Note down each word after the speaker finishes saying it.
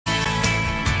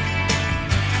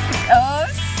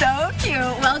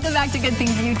Welcome back to Good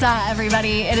Things Utah,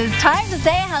 everybody. It is time to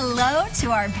say hello to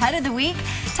our pet of the week.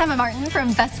 Tama Martin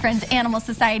from Best Friends Animal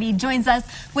Society joins us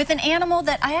with an animal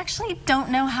that I actually don't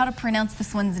know how to pronounce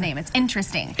this one's name. It's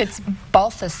interesting. It's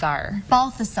Balthasar.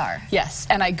 Balthasar. Yes,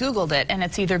 and I Googled it, and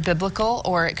it's either biblical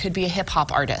or it could be a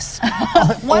hip-hop artist.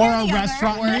 Or a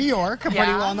restaurant in New York, a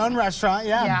pretty well-known restaurant.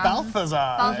 Yeah,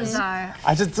 Balthasar.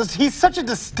 Balthasar. He's such a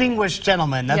distinguished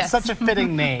gentleman. That's such a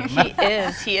fitting name. He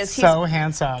is. He is. So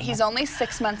handsome. He's only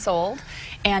 6 months old,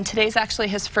 and today's actually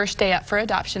his first day up for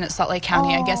adoption at Salt Lake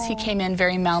County. I guess he came in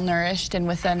very malnourished and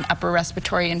with an upper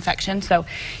respiratory infection, so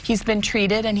he's been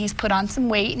treated and he's put on some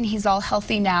weight and he's all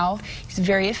healthy now. He's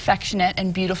very affectionate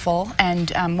and beautiful,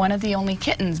 and one of the only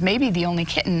kittens, maybe the only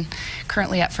kitten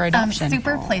currently up for adoption.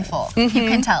 Super playful. You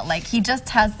can tell. Like, he just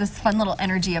has this fun little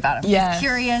energy about him. Yes. He's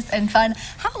curious and fun.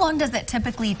 How long does it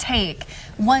typically take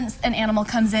once an animal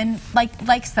comes in,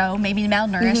 like so, maybe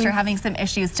malnourished or having some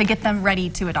issues, to get them ready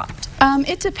to adopt?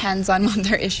 It depends on what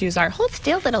their issues are. Hold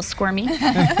still, little squirmy.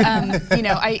 You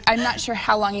know, I'm not sure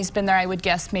how long he's been there. I would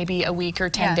guess maybe a week or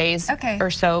 10 days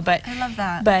or so. But I love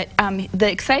that. But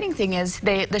the exciting thing is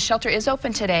the shelter is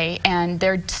open today, and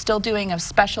they're still doing a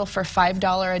special for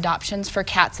 $5 adoptions for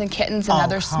cats and kittens and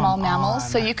other small mammals.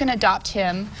 So you can adopt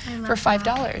him for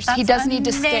 $5. He does need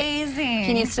to stay.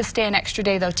 He needs to stay an extra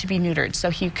day though to be neutered. So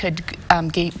he could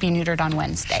be neutered on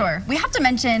Wednesday. Sure. We have to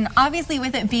mention, obviously,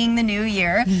 with it being the new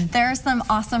year, there are some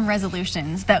awesome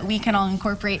resolutions that we can all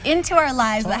incorporate into our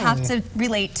lives that have to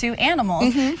relate to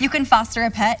animals. You can foster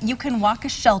a pet. You can walk a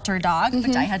shelter dog,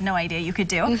 which I had no idea you could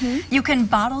do. You can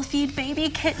bottle feed baby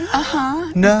kittens.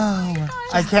 No,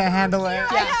 I can't handle it.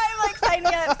 I'm like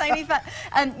signing up.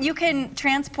 You can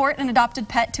transport an adopted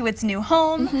pet to its new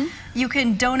home. You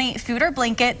can donate food or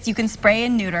blankets. You can spray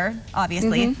and neuter,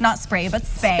 obviously. Not spray, but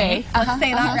spay. Let's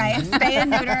say that right. Spay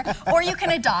and neuter. Or you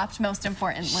can adopt, most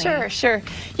importantly. Sure.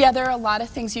 Yeah, there are a lot of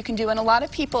things you can do. And a lot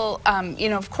of people, you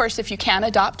know, of course, if you can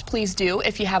adopt, please do.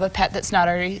 If you have a pet that's not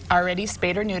already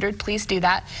spayed or neutered, please do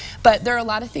that. But there are a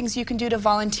lot of things you can do to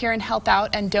volunteer and help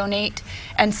out and donate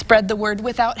and spread the word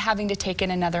without having to take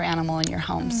in another animal in your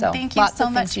home. So thank you so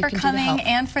much for coming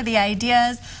and for the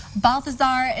ideas.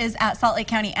 Balthasar is at Salt Lake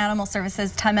County Animal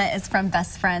Services. Tama is from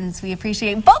Best Friends. We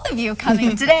appreciate both of you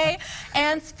coming today.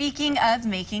 And speaking of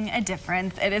making a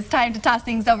difference, it is time to toss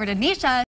things over to Nisha.